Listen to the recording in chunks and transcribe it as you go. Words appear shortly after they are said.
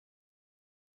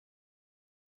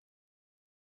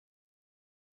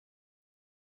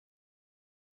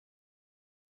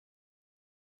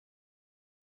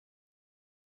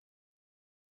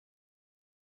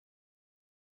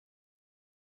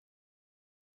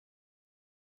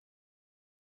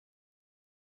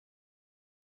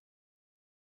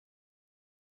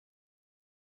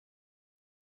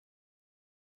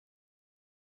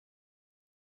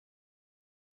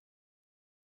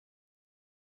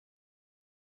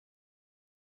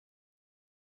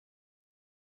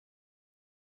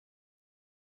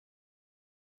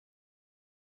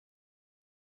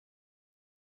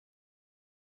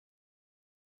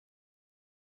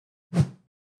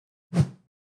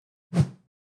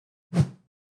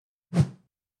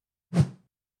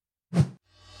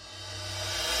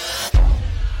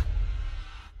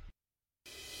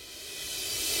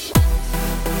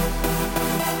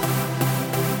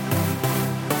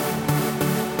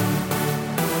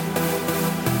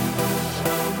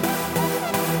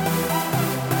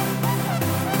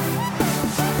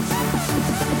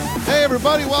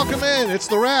everybody. Welcome in. It's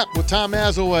The Wrap with Tom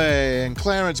Mazaway and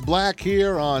Clarence Black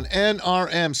here on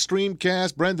NRM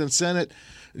Streamcast. Brendan Sennett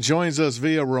joins us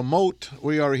via remote.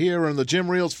 We are here in the Jim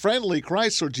Reels friendly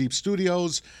Chrysler Jeep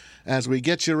Studios as we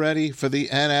get you ready for the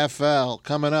NFL.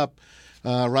 Coming up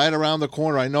right around the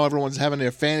corner. I know everyone's having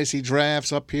their fantasy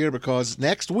drafts up here because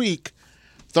next week,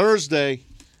 Thursday,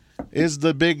 is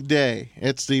the big day.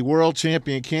 It's the world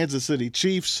champion Kansas City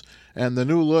Chiefs and the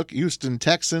new look Houston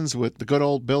Texans with the good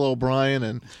old Bill O'Brien,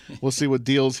 and we'll see what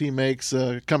deals he makes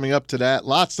coming up to that.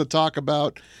 Lots to talk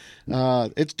about.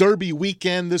 It's Derby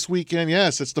weekend this weekend.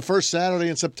 Yes, it's the first Saturday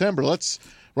in September. Let's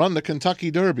run the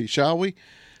Kentucky Derby, shall we?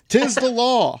 'Tis the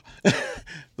law.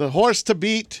 The horse to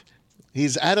beat.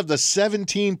 He's out of the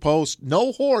 17 posts.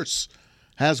 No horse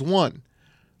has won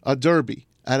a Derby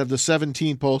out of the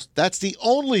 17 posts. That's the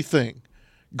only thing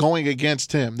going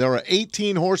against him. There are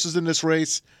 18 horses in this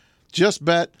race. Just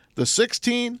bet the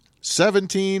 16,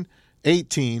 17,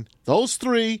 18. Those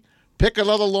three, pick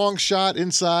another long shot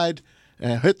inside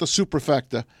and hit the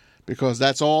superfecta because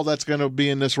that's all that's going to be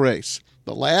in this race.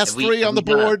 The last three on the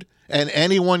board and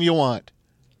anyone you want.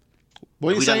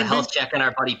 What are you saying? We done a health check on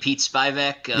our buddy Pete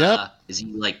Spivak. Yep. Is he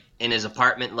like in his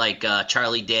apartment like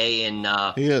Charlie Day and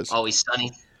he is. Always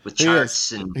Sunny with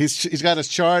charts? And he's got his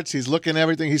charts. He's looking at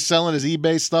everything. He's selling his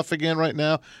eBay stuff again right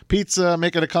now. Pete's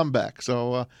making a comeback.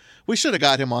 So we should have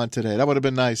got him on today. That would have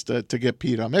been nice to get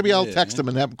Pete on. Maybe I'll text him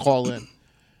and have him call in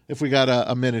if we got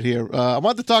a minute here. I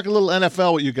want to talk a little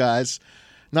NFL with you guys.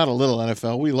 Not a little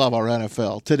NFL. We love our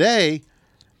NFL. Today,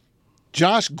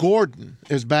 Josh Gordon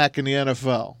is back in the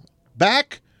NFL.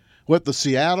 Back with the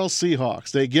Seattle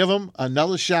Seahawks. They give him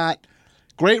another shot.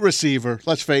 Great receiver.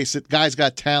 Let's face it. Guy's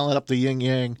got talent up the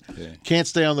yin-yang. Yeah. Can't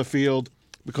stay on the field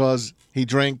because he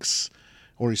drinks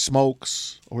or he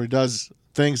smokes or he does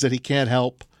things that he can't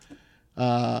help.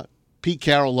 Pete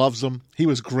Carroll loves him. He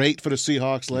was great for the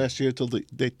Seahawks last year until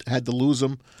they had to lose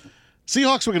him.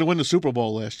 Seahawks were going to win the Super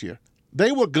Bowl last year.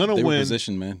 They were going to win. They were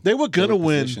positioned, man. They were going to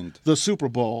win the Super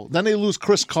Bowl. Then they lose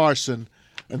Chris Carson,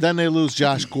 and then they lose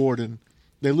Josh Gordon.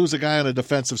 They lose a guy on the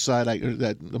defensive side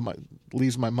that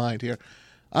leaves my mind here.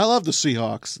 I love the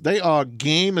Seahawks. They are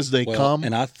game as they come.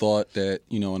 And I thought that,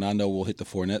 and I know we'll hit the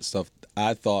Fournette stuff.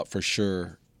 I thought for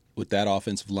sure with that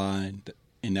offensive line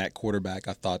and that quarterback,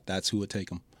 I thought that's who would take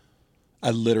him. I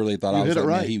literally thought you hit it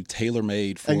right. He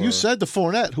tailor-made for. And you said the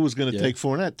Fournette, who was going to take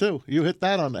Fournette too. You hit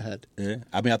that on the head. Yeah,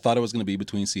 I mean, I thought it was going to be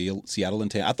between Seattle and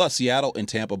Tampa. I thought Seattle and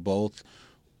Tampa both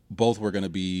were going to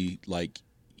be like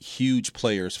huge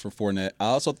players for Fournette. I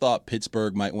also thought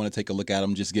Pittsburgh might want to take a look at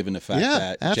him, just given the fact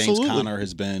that absolutely.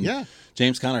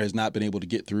 James Conner has not been able to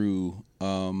get through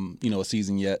a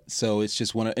season yet. So it's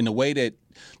just the way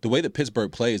that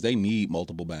Pittsburgh plays, they need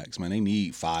multiple backs, man. They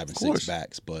need 5 and 6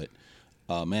 backs, but.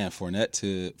 Fournette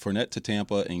to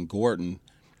Tampa and Gordon,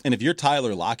 and if you're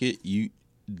Tyler Lockett,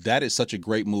 that is such a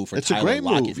great move for Tyler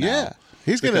Lockett. Yeah,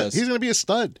 he's gonna be a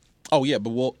stud. Oh yeah,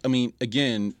 but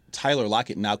again, Tyler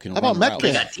Lockett now can. How about run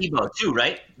They got Debo too,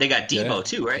 right? They got Debo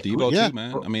too, right? Debo too,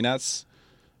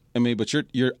 man. But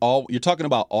you're talking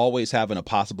about always having a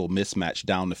possible mismatch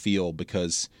down the field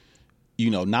because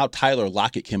now Tyler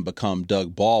Lockett can become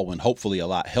Doug Baldwin, hopefully a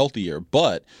lot healthier,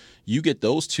 but. You get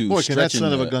those two. Boy, can that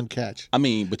son of a gun catch? I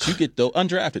mean, but you get those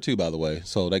undrafted too, by the way.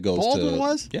 So that goes Baldwin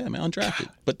was? Yeah, man, undrafted.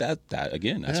 But that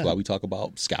again, that's why we talk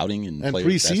about scouting and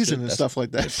preseason and stuff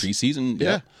like that. Preseason,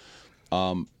 yeah.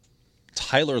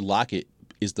 Tyler Lockett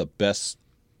is the best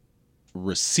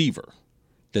receiver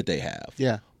that they have.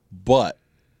 Yeah, but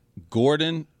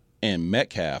Gordon and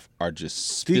Metcalf are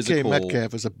just physical.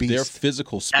 Metcalf is a beast. They're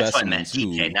physical specimens. That's what I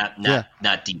meant. DK,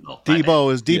 not Debo.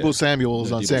 Debo is Debo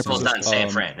Samuels on San Francisco. On San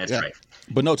Fran. That's right.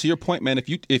 But no, to your point, man. If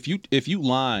you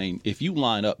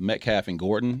line up Metcalf and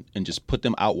Gordon and just put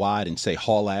them out wide and say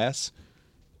haul ass,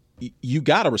 you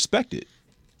gotta respect it.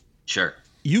 Sure.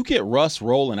 You get Russ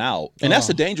rolling out, and that's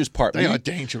the dangerous part. They are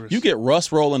dangerous. You get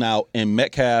Russ rolling out and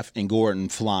Metcalf and Gordon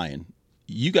flying.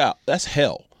 That's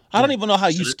hell. I don't even know how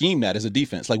you scheme that as a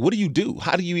defense. Like, what do you do?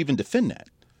 How do you even defend that?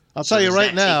 I'll tell you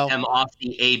right now. Take them off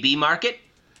the AB market?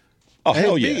 Oh,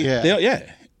 hell yeah.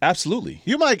 Yeah, absolutely.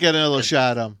 You might get another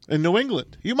shot at him in New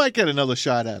England. You might get another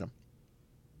shot at him.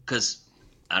 Because,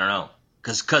 I don't know.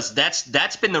 Because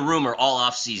that's been the rumor all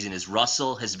offseason is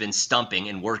Russell has been stumping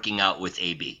and working out with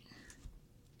AB.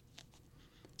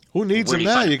 Who needs him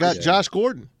now? You got Josh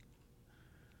Gordon.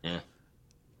 Yeah.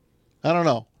 I don't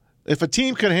know. If a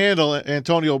team can handle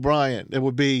Antonio Brown, it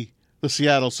would be the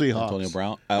Seattle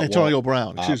Seahawks. Antonio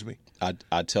Brown. Excuse me.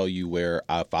 I'd tell you where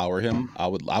if I were him,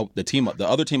 the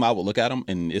other team I would look at him,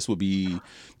 and this would be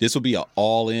an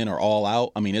all in or all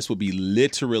out. I mean, this would be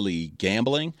literally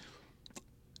gambling.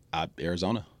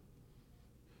 Arizona.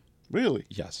 Really?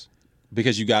 Yes,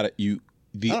 because you got it.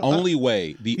 The only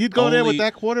way. You'd go there with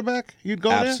that quarterback. You'd go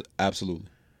there. Absolutely.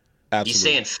 You're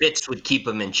saying Fitz would keep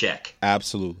him in check.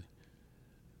 Absolutely.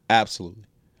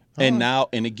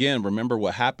 And again, remember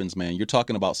what happens, man. You're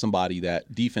talking about somebody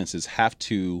that defenses have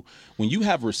to. When you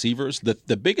have receivers,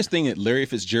 the biggest thing that Larry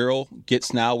Fitzgerald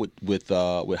gets now with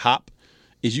Hop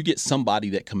is you get somebody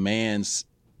that commands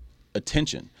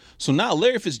attention. So now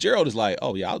Larry Fitzgerald is like,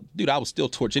 oh yeah, I will still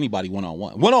torch anybody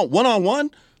one-on-one.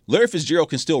 One-on-one, Larry Fitzgerald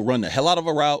can still run the hell out of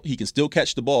a route. He can still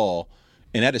catch the ball.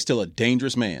 And that is still a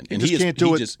dangerous man. And he can't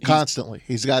do it constantly.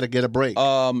 He's got to get a break.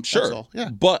 Sure. Yeah.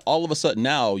 But all of a sudden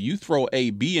now you throw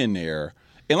AB in there.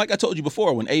 And like I told you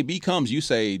before, when AB comes, you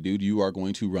say, dude, you are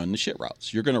going to run the shit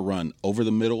routes. You're going to run over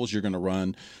the middles. You're going to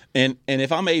run. And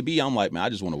if I'm AB, I'm like, man, I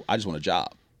just want a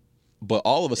job. But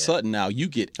all of a sudden now you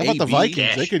get How about the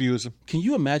Vikings? They could use him. Can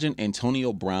you imagine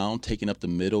Antonio Brown taking up the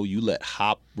middle? You let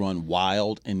Hop run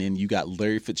wild, and then you got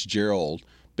Larry Fitzgerald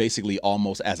basically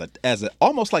almost as a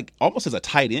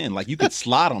tight end. Like you could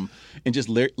slot him and just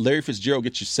Larry Fitzgerald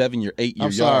get you 7 or 8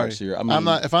 yards here. I mean, I'm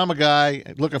not. If I'm a guy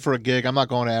looking for a gig, I'm not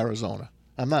going to Arizona.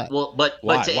 I'm not. Well, but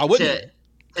why wouldn't you?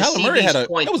 Kyler Murray had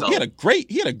a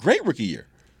great rookie year.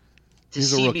 To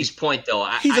CB's point, though,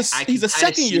 he's a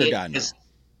second-year guy now.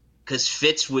 Because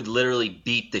Fitz would literally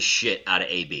beat the shit out of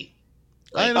AB.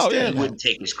 I understand. He wouldn't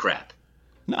take his crap.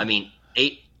 No. I mean,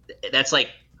 that's like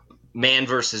man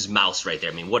versus mouse right there.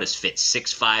 I mean, what is Fitz?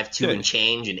 6'5", 2 and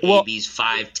change, and AB's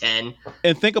 5'10".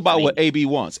 And think about what AB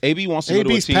wants. AB wants to go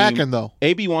to a team. Packing, though.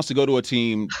 AB wants to go to a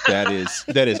team that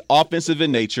is offensive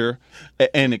in nature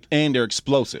and they're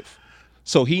explosive.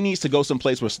 So he needs to go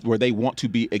someplace where they want to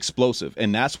be explosive,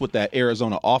 and that's what that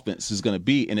Arizona offense is going to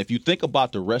be. And if you think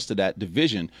about the rest of that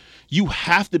division, you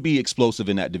have to be explosive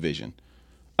in that division.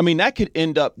 I mean, that could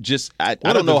end up just I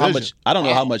don't know how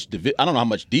much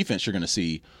defense you're going to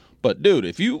see. But dude,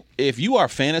 if you are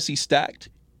fantasy stacked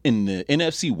in the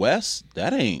NFC West,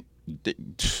 that ain't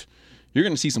you're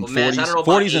going to see some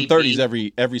 40s and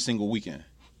 30s every single weekend.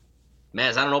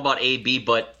 Maz, I don't know about AB,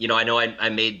 but I know I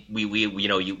made we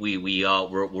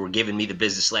were giving me the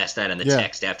business last night on the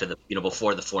text after the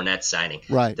before the Fournette signing.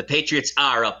 Right. The Patriots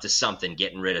are up to something,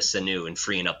 getting rid of Sanu and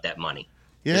freeing up that money.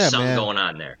 Yeah, there's something going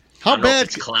on there. How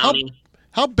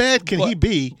bad can he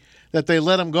be that they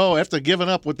let him go after giving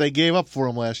up what they gave up for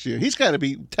him last year? He's got to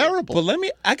be terrible. But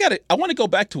I want to go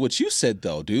back to what you said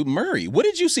though, dude. Murray, what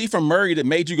did you see from Murray that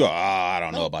made you go, I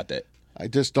don't know about that? I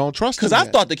just don't trust him. Because I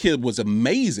thought the kid was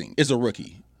amazing as a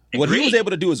rookie. What he was able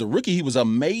to do as a rookie, he was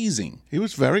amazing. He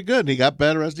was very good, and he got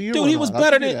better as the year went on. Dude, he was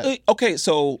better than – okay,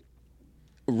 so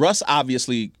Russ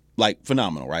obviously,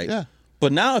 phenomenal, right? Yeah.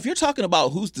 But now if you're talking about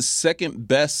who's the second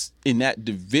best in that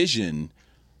division,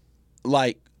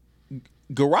 Garoppolo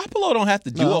don't have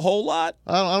to do a whole lot.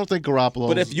 I don't think Garoppolo.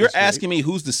 But if you're asking me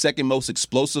who's the second most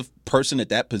explosive person at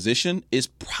that position, it's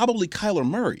probably Kyler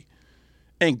Murray.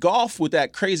 And Goff with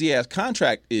that crazy ass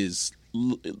contract it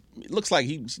looks like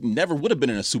he never would have been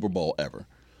in a Super Bowl ever.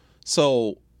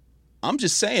 So I'm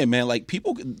just saying, man,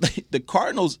 the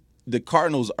Cardinals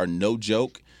are no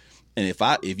joke. And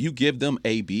if you give them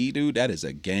AB, dude, that is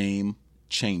a game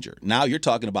changer. Now you're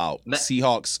talking about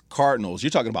Seahawks, Cardinals. You're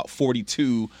talking about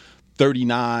 42-39,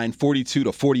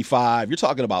 42-45. You're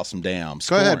talking about some damn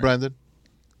scoring. Go ahead, Brendan.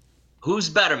 Who's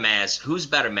better, Maz?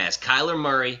 Kyler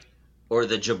Murray or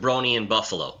the jabroni in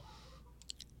Buffalo?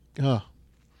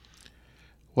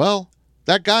 Well,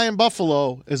 that guy in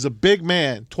Buffalo is a big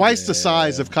man, twice the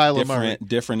size of Kyler Murray.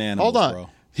 Different animals, Hold on. Bro.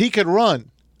 He could run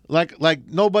like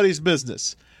nobody's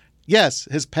business. Yes,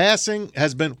 his passing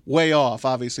has been way off,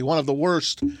 obviously. One of the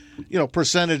worst,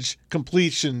 percentage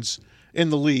completions in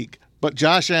the league. But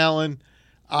Josh Allen,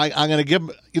 I'm going to give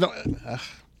him,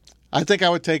 I think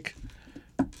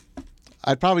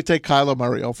I'd probably take Kyler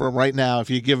Murray over him right now if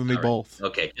you're giving me both.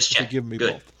 Okay, just check. If you're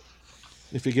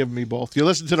giving me both. You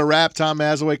listen to The Wrap, Tom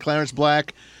Mazaway, Clarence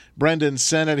Black, Brendan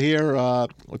Sennett here.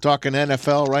 We're talking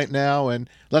NFL right now, and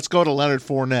let's go to Leonard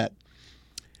Fournette.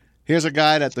 Here's a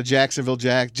guy that the Jacksonville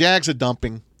Jags are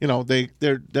dumping.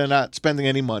 They're not spending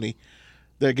any money.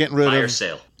 They're getting rid Fire of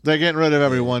sale. They're getting rid of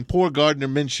everyone. Poor Gardner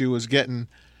Minshew is getting,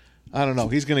 I don't know,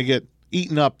 he's going to get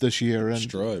eaten up this year, and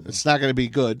it's not going to be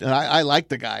good. And I like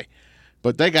the guy,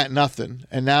 but they got nothing.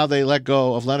 And now they let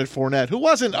go of Leonard Fournette, who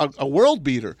wasn't a world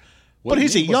beater, but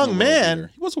he's a young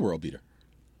man. He was a world beater.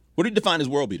 What do you define as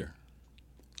world beater?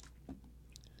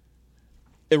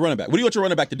 A running back. What do you want your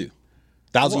running back to do?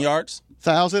 1,000 yards?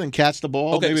 1,000 and catch the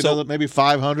ball. Okay, maybe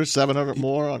 500, 700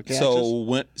 more on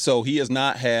catches. So he has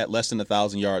not had less than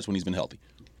 1,000 yards when he's been healthy.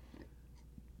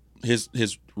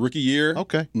 His rookie year,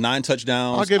 9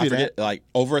 touchdowns. I'll give you that. Like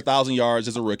over 1,000 yards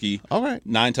as a rookie. All right.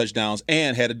 9 touchdowns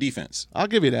and had a defense. I'll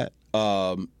give you that.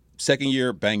 Second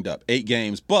year, banged up. 8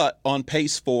 games, but on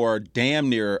pace for damn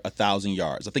near 1,000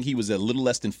 yards. I think he was a little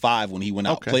less than 5 when he went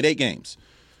out. Okay. Played 8 games.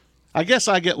 I guess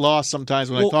I get lost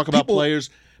sometimes when I talk about players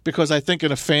because I think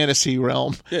in a fantasy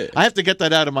realm. Yeah. I have to get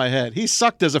that out of my head. He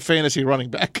sucked as a fantasy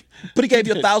running back. But he gave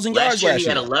you 1,000 yards last year. He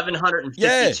had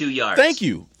 1,152 yards. Thank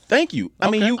you. I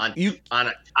mean, you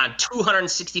on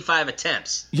 265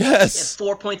 attempts. Yes. He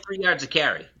had 4.3 yards a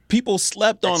carry. People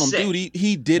slept on him, sick. dude.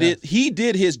 He did it. He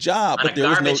did his job, On but a there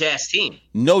was garbage-ass team.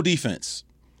 no defense.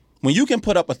 When you can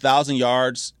put up 1,000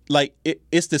 yards, like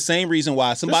it's the same reason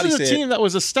why somebody This is a team that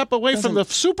was a step away from the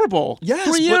Super Bowl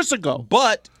 3 years ago.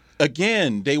 But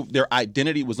again, their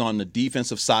identity was on the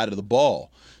defensive side of the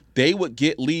ball. They would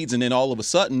get leads, and then all of a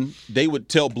sudden, they would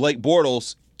tell Blake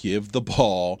Bortles, give the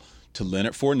ball to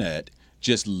Leonard Fournette.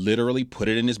 Just literally put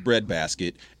it in his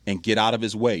breadbasket and get out of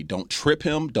his way. Don't trip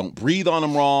him. Don't breathe on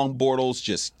him wrong, Bortles.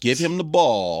 Just give him the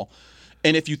ball.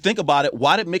 And if you think about it,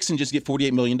 why did Mixon just get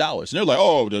 $48 million? And they're like,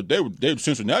 oh,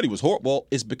 Cincinnati was horrible. Well,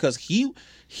 it's because he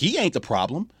ain't the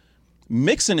problem.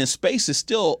 Mixon in space is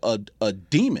still a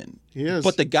demon. He is.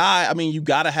 But the guy, I mean, you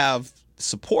got to have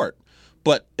support.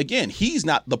 But again, he's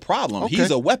not the problem. Okay. He's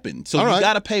a weapon. So you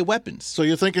got to pay weapons. So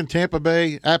you're thinking Tampa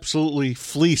Bay absolutely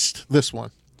fleeced this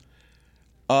one?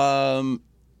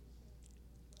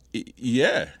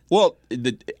 Yeah. Well,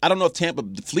 I don't know if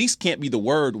the fleece can't be the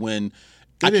word when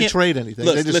They didn't trade anything.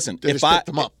 They just picked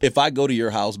them up. If I go to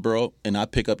your house, bro, and I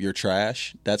pick up your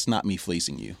trash, that's not me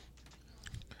fleecing you.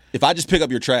 If I just pick up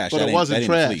your trash, but it wasn't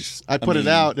trash. I put it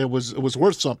out. It was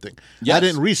worth something. Yes. I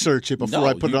didn't research it before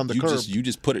I put it on the curb. You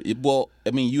just put it. Well,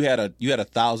 I mean, you had a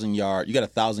 1,000-yard. You got a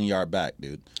 1,000-yard back,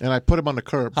 dude. And I put him on the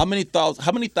curb. How many thousand?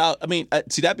 I mean,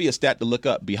 see, that'd be a stat to look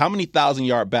up. How many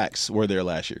 1,000-yard backs were there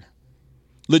last year?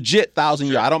 Legit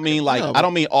 1,000-yard. I don't mean I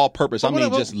don't mean all purpose. I mean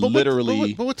just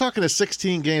literally. But we're talking a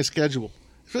 16-game schedule.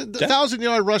 The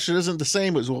 1,000-yard rusher isn't the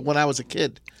same as when I was a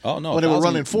kid. Oh no, when they were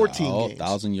running 14 games.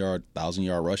 1,000-yard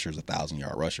rusher is a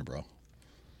 1,000-yard rusher, bro.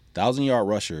 1,000-yard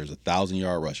rusher is a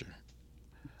 1,000-yard rusher.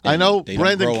 I know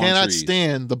Brendan cannot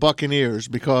stand the Buccaneers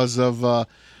because of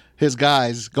his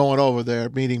guys going over there,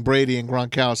 meeting Brady and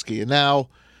Gronkowski, and now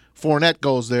Fournette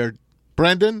goes there.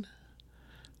 Brendan,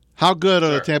 how good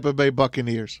are the Tampa Bay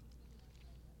Buccaneers?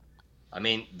 I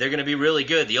mean, they're going to be really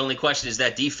good. The only question is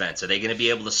that defense. Are they going to be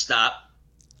able to stop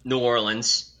New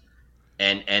Orleans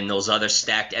and those other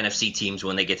stacked NFC teams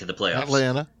when they get to the playoffs?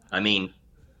 Atlanta. I mean,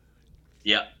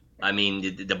 yeah. I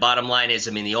mean, the bottom line is,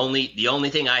 I mean, the only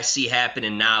thing I see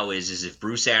happening now is if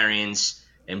Bruce Arians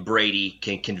and Brady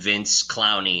can convince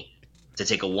Clowney to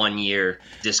take a 1-year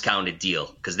discounted deal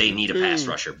because they need a pass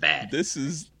rusher bad. This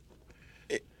is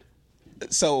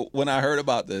so. When I heard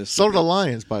about this, so do the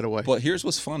Lions, by the way. But here's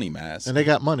what's funny, Maz. And they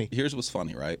got money. Here's what's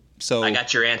funny, right? So I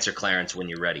got your answer, Clarence, when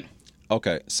you're ready.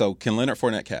 Okay, so can Leonard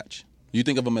Fournette catch? You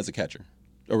think of him as a catcher,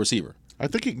 a receiver? I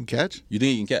think he can catch. You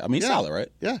think he can catch? I mean, he's solid, right?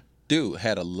 Yeah. Dude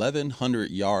had 1,100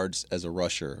 yards as a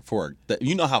rusher for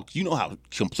you know how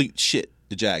complete shit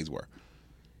the Jags were.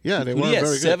 Yeah, they were very good.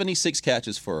 He had 76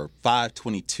 catches for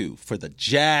 522 for the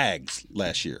Jags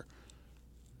last year.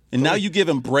 And now you give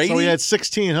him Brady. So he had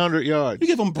 1,600 yards. You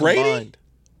give him Brady? Combined.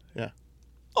 Yeah.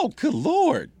 Oh, good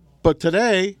Lord. But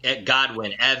today, at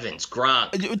Godwin, Evans,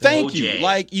 Gronk, thank OJ. you.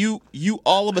 Like you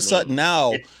all of a sudden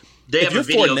now, they have a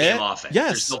video game Fournette, offense. yes.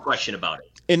 There's no question about it.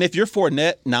 And if you're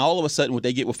Fournette, now all of a sudden what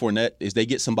they get with Fournette is they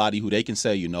get somebody who they can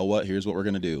say, you know what, here's what we're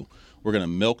going to do. We're going to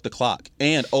milk the clock.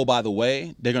 And, oh, by the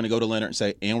way, they're going to go to Leonard and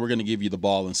say, and we're going to give you the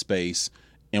ball in space,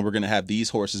 and we're going to have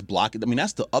these horses block it. I mean,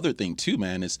 that's the other thing, too,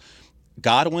 man, is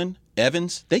Godwin,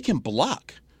 Evans, they can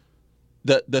block.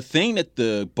 The thing that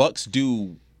the Bucs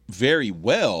do very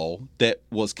well that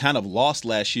was kind of lost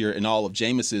last year in all of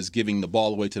Jameis's giving the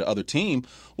ball away to the other team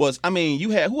was, I mean, you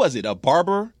had, who was it, a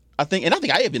Barber? I think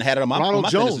I even had it on my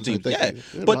Jones, team. Yeah,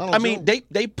 but Ronald I mean, Jones.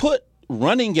 they put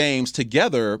running games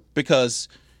together because,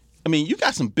 I mean, you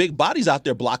got some big bodies out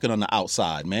there blocking on the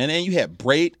outside, man. And you had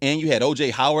Brate and you had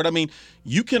O.J. Howard. I mean,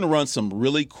 you can run some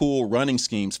really cool running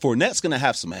schemes. Fournette's going to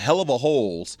have some hell of a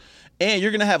holes, and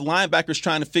you're going to have linebackers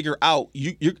trying to figure out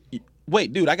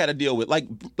wait, dude, I got to deal with like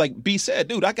B said,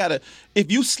 dude,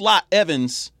 if you slot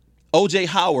Evans, O.J.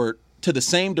 Howard to the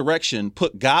same direction,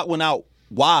 put Godwin out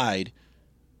wide.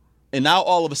 And now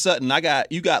all of a sudden,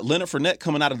 you got Leonard Fournette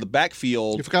coming out of the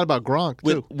backfield. You forgot about Gronk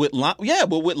too. With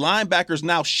linebackers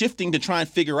now shifting to try and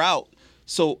figure out.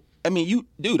 So I mean,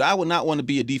 I would not want to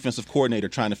be a defensive coordinator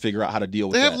trying to figure out how to deal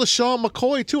with that. They have LaShawn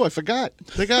McCoy too. I forgot.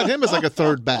 They got him as like a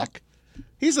third back.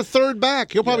 He's a third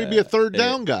back. He'll probably be a third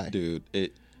down guy. Dude,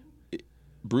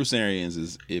 Bruce Arians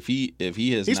is if he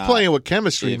has he's not, playing with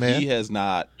chemistry, if man. he has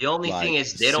not. The only thing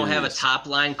is they don't have a top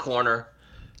line corner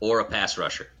or a pass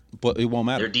rusher. But it won't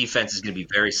matter. Their defense is going to be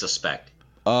very suspect.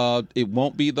 It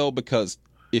won't be though, because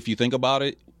if you think about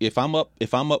it, if I'm up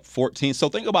 14, so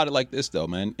think about it like this though,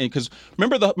 man. And because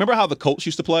remember how the Colts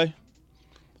used to play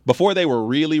before they were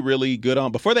really, really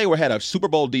good before they had a Super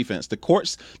Bowl defense. The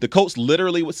Colts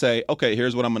literally would say, okay,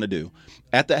 here's what I'm going to do.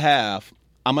 At the half,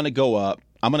 I'm going to go up.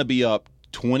 I'm going to be up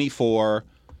 24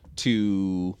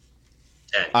 to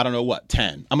 10. I don't know what,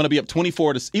 10. I'm going to be up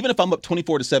 24 to, even if I'm up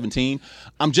 24 to 17,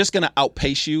 I'm just going to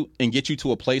outpace you and get you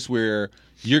to a place where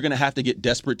you're going to have to get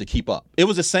desperate to keep up. It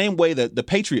was the same way that the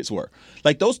Patriots were.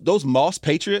 Like those Moss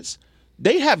Patriots,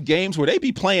 they have games where they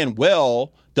be playing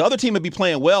well. The other team would be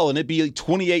playing well, and it'd be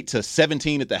 28 to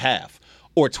 17 at the half,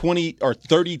 or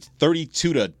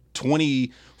 32 to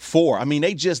 24. I mean,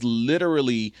 they just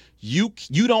literally you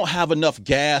don't have enough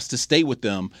gas to stay with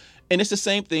them. And it's the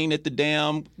same thing that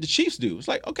the Chiefs do. It's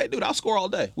like, okay, dude, I'll score all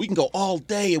day. We can go all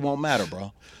day. It won't matter,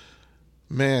 bro.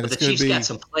 Man, but the Chiefs got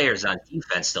some players on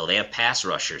defense, though. They have pass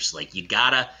rushers. Like, in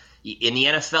the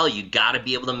NFL, you gotta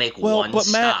be able to make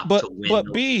stop to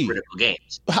win critical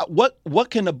games. What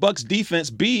can the Bucs defense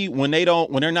be when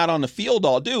they're not on the field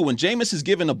all day? When Jameis is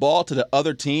giving the ball to the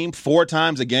other team 4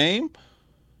 times a game,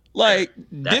 like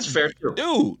that's fair too,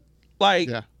 dude. Like,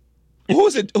 yeah. Who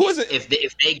is it?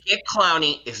 If they get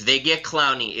Clowney,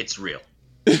 it's real.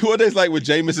 What is like with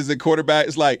Jameis as a quarterback?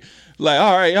 It's like, all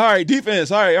right,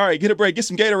 defense, all right, get a break, get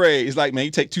some Gatorade. It's like, man,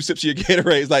 you take 2 sips of your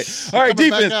Gatorade. It's like, all right,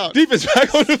 defense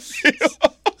back on the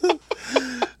field.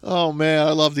 Oh man,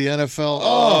 I love the NFL.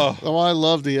 Oh, I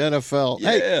love the NFL.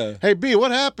 Yeah. Hey, B,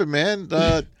 what happened, man?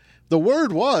 The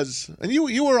word was, and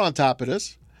you were on top of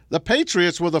this, the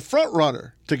Patriots were the front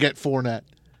runner to get Fournette.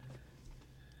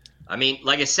 I mean,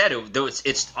 like I said,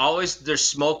 it's always there's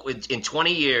smoke in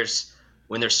 20 years.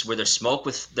 Where there's smoke,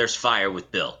 there's fire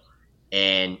with Bill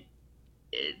and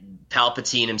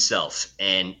Palpatine himself,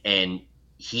 and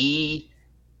he,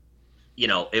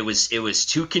 it was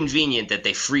too convenient that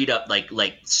they freed up like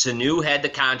Sanu had the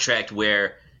contract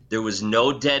where there was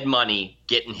no dead money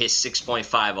getting his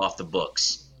 6.5 off the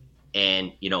books,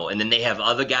 and and then they have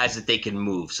other guys that they can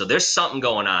move. So there's something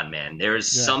going on, man. There's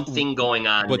something going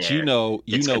on. But there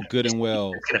good and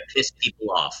well, it's gonna piss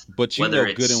people off. But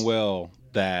good and well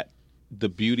that. The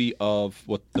beauty of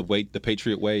what the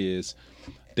Patriot way is,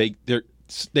 they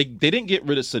didn't get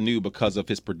rid of Sanu because of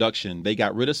his production. They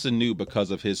got rid of Sanu because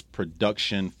of his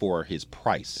production for his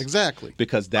price. Exactly.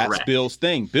 Because that's Correct. Bill's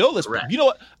thing. Bill is, Correct. you know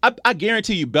what? I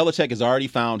guarantee you, Belichick has already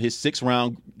found his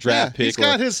 6th-round draft pick. He's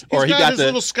got his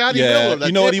little Scotty Miller.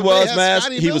 You know what he was, Maz?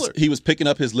 He was picking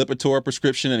up his Lipitor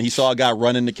prescription, and he saw a guy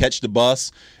running to catch the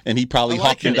bus, and he probably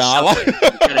hawked him down.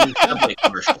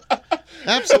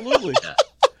 Absolutely. Yeah.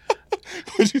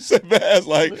 What you say, Maz?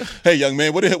 Like, hey, young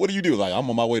man, what do you do? Like, I'm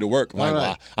on my way to work. Like,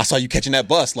 right. I saw you catching that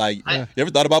bus. Like, you ever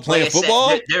thought about playing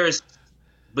football? There's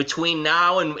between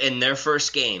now and their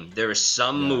first game, there is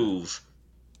some move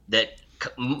that,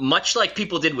 much like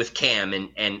people did with Cam, and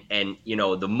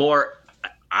the more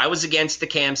I was against the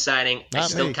Cam signing, I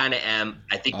still kind of am.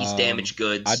 I think he's damaged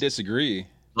goods. I disagree,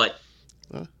 but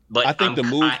I think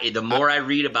the more I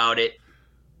read about it.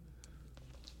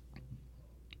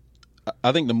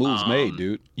 I think the move's made,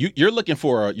 dude. You're looking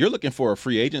for a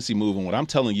free agency move, and what I'm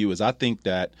telling you is I think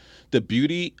that the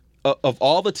beauty of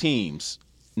all the teams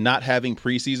not having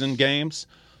preseason games,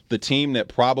 the team that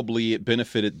probably it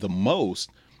benefited the most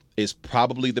is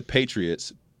probably the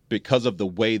Patriots because of the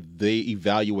way they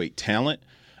evaluate talent.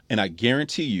 And I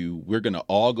guarantee you, we're going to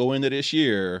all go into this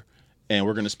year and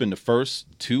we're going to spend the first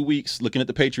 2 weeks looking at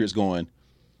the Patriots going,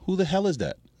 who the hell is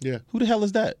that? Yeah. Who the hell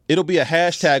is that? It'll be a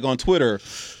hashtag on Twitter,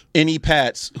 any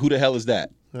Pats, who the hell is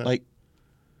that? Yeah. Like,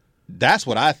 that's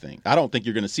what I think. I don't think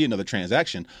you're going to see another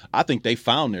transaction. I think they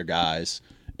found their guys,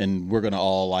 and we're going to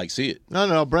all, see it.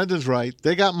 No, Brendan's right.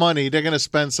 They got money. They're going to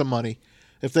spend some money.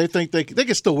 If they think they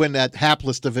can still win that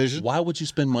hapless division. Why would you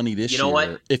spend money this year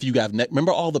what? if you got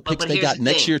remember all the picks they got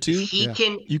next year, too?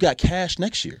 You got cash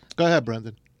next year. Go ahead,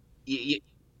 Brendan.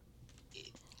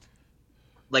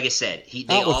 Like I said,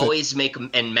 they always make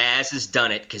them, and Maz has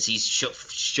done it because he's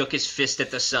shook his fist at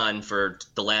the Sun for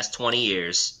the last 20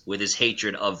 years with his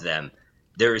hatred of them.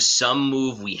 There is some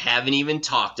move we haven't even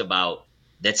talked about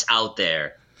that's out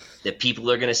there that people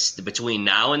are going to, between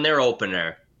now and their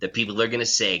opener, that people are going to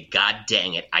say, God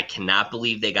dang it, I cannot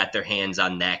believe they got their hands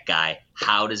on that guy.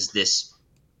 How does this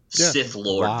Sith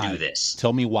Lord do this?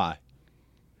 Tell me why.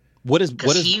 What does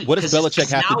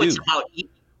Belichick have to do?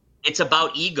 It's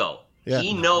about ego. Yeah.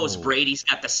 He knows Brady's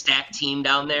got the stacked team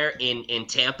down there in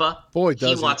Tampa. Boy,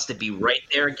 does he wants to be right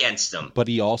there against them. But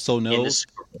he also knows.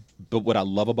 But what I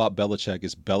love about Belichick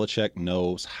is Belichick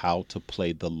knows how to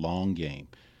play the long game.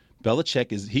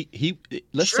 Belichick is he.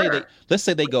 Let's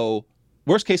say they go.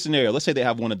 Worst case scenario, let's say they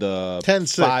have one of the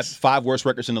 10-6. five worst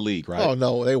records in the league, right? Oh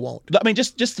no, they won't. I mean,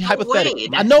 just hypothetically.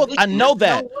 I know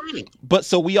that. But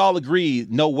so we all agree,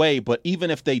 no way. But even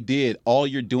if they did, all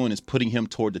you're doing is putting him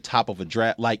toward the top of a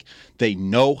draft. Like, they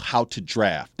know how to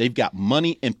draft. They've got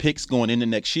money and picks going into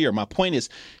next year. My point is,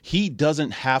 he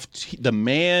doesn't have to. The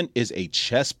man is a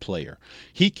chess player.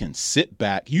 He can sit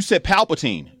back. You said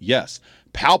Palpatine. Yes.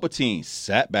 Palpatine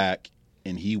sat back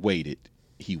and he waited.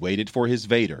 He waited for his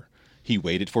Vader. He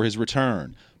waited for his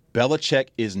return. Belichick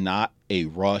is not a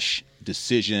rush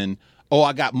decision. Oh,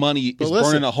 I got money. It's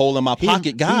burning a hole in my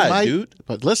pocket guy, dude.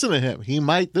 But listen to him. He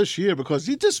might this year because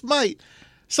he just might.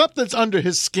 Something's under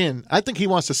his skin. I think he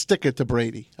wants to stick it to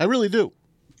Brady. I really do.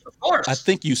 Of course. I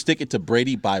think you stick it to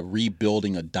Brady by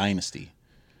rebuilding a dynasty.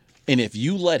 And if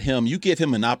you let him, you give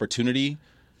him an opportunity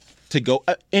to go.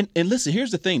 And listen,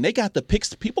 here's the thing. They got the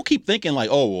picks. People keep thinking like,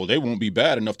 oh, well, they won't be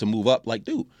bad enough to move up. Like,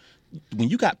 dude, when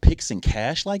you got picks and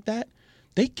cash like that,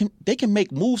 they can make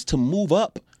moves to move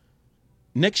up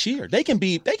next year. They can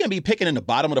be picking in the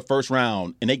bottom of the first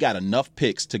round, and they got enough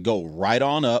picks to go right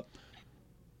on up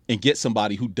and get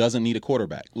somebody who doesn't need a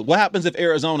quarterback. What happens if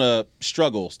Arizona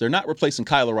struggles? They're not replacing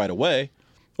Kyler right away,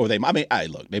 or they might. I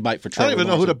mean, look, they might for Trevor. I don't even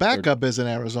know who the backup is in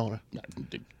Arizona.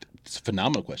 It's a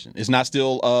phenomenal question. It's not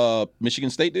still Michigan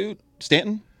State dude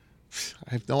Stanton.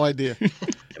 I have no idea.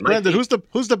 Brendan, who's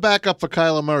the backup for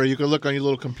Kyler Murray? You can look on your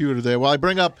little computer there. Well, I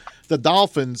bring up the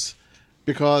Dolphins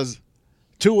because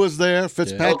Tua's there,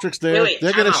 Fitzpatrick's there. Wait,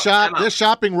 they're going to shop. They're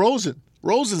shopping Rosen.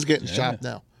 Rosen's getting shopped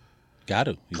now. Got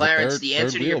to. Clarence, the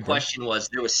answer to your question was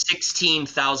there was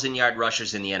 16,000-yard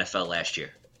rushers in the NFL last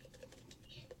year.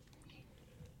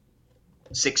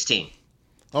 16.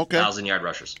 Okay. 1,000-yard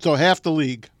rushers. So half the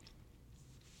league.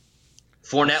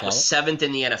 Fournette was 7th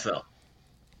in the NFL.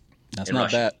 That's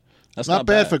not bad. That's not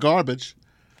bad for garbage.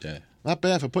 Yeah. Not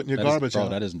bad for putting your garbage out.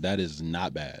 That is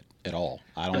not bad at all.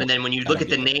 And then when you look at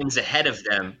the names ahead of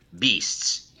them,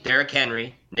 beasts. Derrick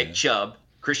Henry, Nick Chubb,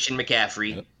 Christian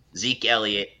McCaffrey, Zeke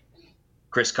Elliott,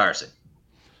 Chris Carson.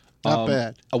 Not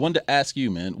bad. I wanted to ask you,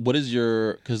 man, what is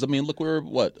your – because, I mean, look, we're,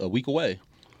 a week away.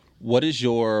 What is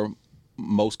your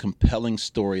most compelling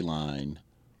storyline,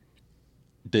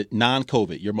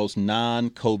 your most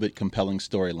non-COVID compelling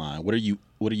storyline? What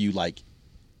are you like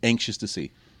anxious to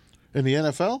see in the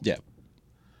NFL? Yeah,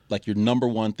 like your number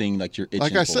one thing, like you're itching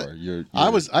like I for.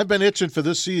 Said, I've been itching for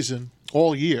this season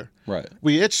all year. Right.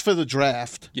 We itched for the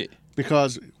draft. Yeah.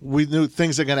 Because we knew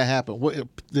things are going to happen.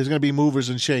 There's going to be movers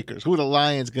and shakers. Who are the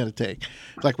Lions going to take?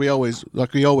 Like we always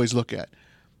look at.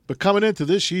 But coming into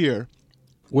this year,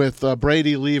 with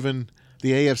Brady leaving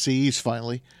the AFC East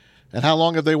finally. And how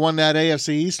long have they won that AFC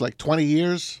East? Like 20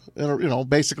 years?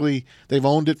 Basically they've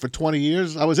owned it for 20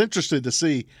 years. I was interested to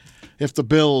see if the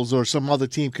Bills or some other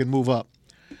team can move up.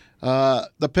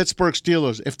 The Pittsburgh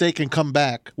Steelers, if they can come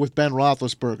back with Ben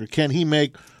Roethlisberger, can he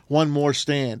make one more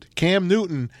stand? Cam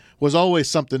Newton was always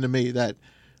something to me that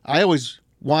I always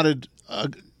wanted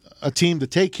a team to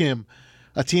take him,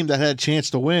 a team that had a chance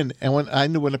to win. And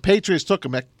when the Patriots took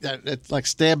him, it like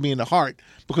stabbed me in the heart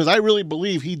because I really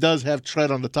believe he does have tread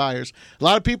on the tires. A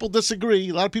lot of people disagree.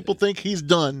 A lot of people think he's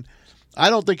done. I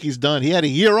don't think he's done. He had a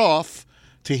year off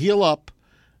to heal up,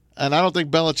 and I don't think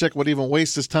Belichick would even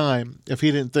waste his time if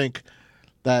he didn't think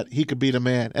that he could be the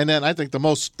man. And then I think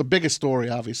the biggest story,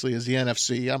 obviously, is the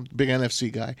NFC. I'm a big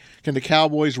NFC guy. Can the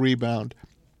Cowboys rebound?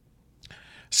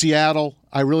 Seattle,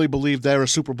 I really believe they're a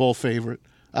Super Bowl favorite.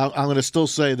 I'm going to still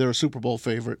say they're a Super Bowl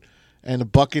favorite. And the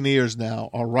Buccaneers now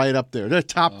are right up there. They're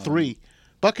top three.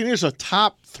 Buccaneers are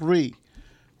top three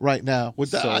right now.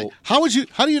 How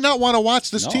do you not want to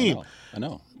watch this team? I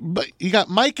know. But you got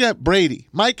Brady,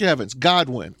 Mike Evans,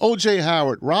 Godwin, O.J.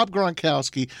 Howard, Rob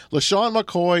Gronkowski, LaShawn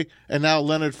McCoy, and now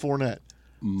Leonard Fournette.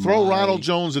 Throw Ronald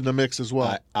Jones in the mix as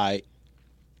well. I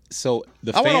want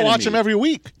to watch him every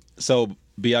week. So,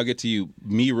 B, I'll get to you.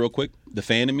 Me real quick. The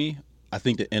fan in me, I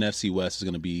think the NFC West is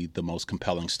going to be the most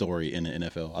compelling story in the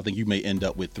NFL. I think you may end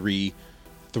up with three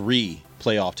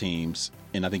playoff teams,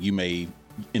 and I think you may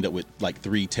end up with like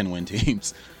 3 10-win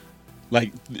teams.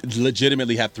 Like,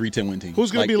 legitimately have 3 10-win teams.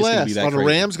 Who's going to be last? Are the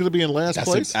Rams going to be in last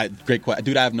place? Great question.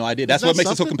 Dude, I have no idea. That's what makes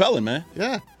it so compelling, man.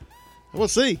 Yeah. We'll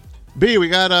see. B, we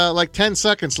got like 10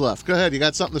 seconds left. Go ahead. You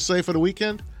got something to say for the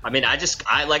weekend? I mean,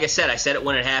 like I said it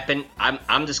when it happened.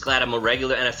 I'm just glad I'm a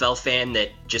regular NFL fan that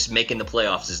just making the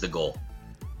playoffs is the goal.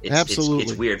 Absolutely.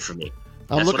 It's weird for me.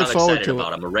 That's what I'm excited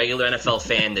about. I'm a regular NFL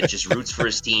fan that just roots for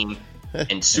his team,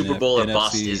 and Super Bowl or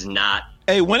bust is not.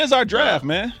 Hey, when is our draft,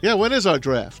 man? Yeah, when is our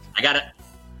draft? I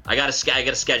gotta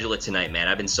schedule it tonight, man.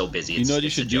 I've been so busy. You know what you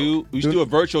should do? We should do a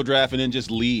virtual draft and then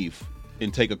just leave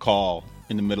and take a call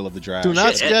in the middle of the draft. Do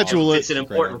not schedule it. It's an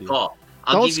important call.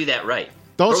 I'll give you that right.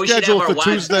 Don't schedule for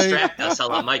Tuesday. Distract us. I'll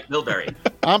let Mike Milbury.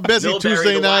 I'm busy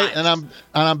Tuesday night, and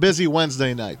I'm busy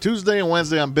Wednesday night. Tuesday and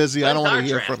Wednesday, I'm busy. I don't want to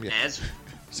hear from you.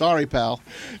 Sorry, pal.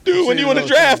 Dude, when do you want to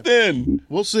draft then?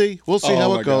 We'll see. We'll see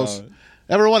how it goes. God.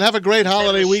 Everyone, have a great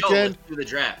holiday weekend. Through the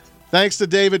draft. Thanks to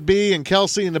David B. and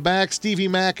Kelsey in the back, Stevie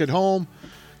Mack at home.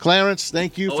 Clarence,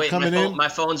 thank you for coming in. My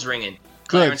phone's ringing.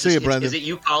 Clarence, see you, Brendan. Is it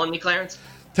you calling me, Clarence?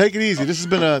 Take it easy. This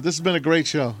has been a great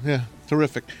show. Yeah,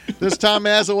 terrific. This is Tom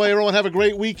Mazaway. Everyone have a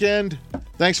great weekend.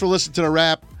 Thanks for listening to The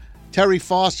Wrap. Terry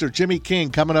Foster, Jimmy King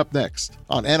coming up next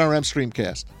on NRM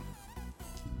Streamcast.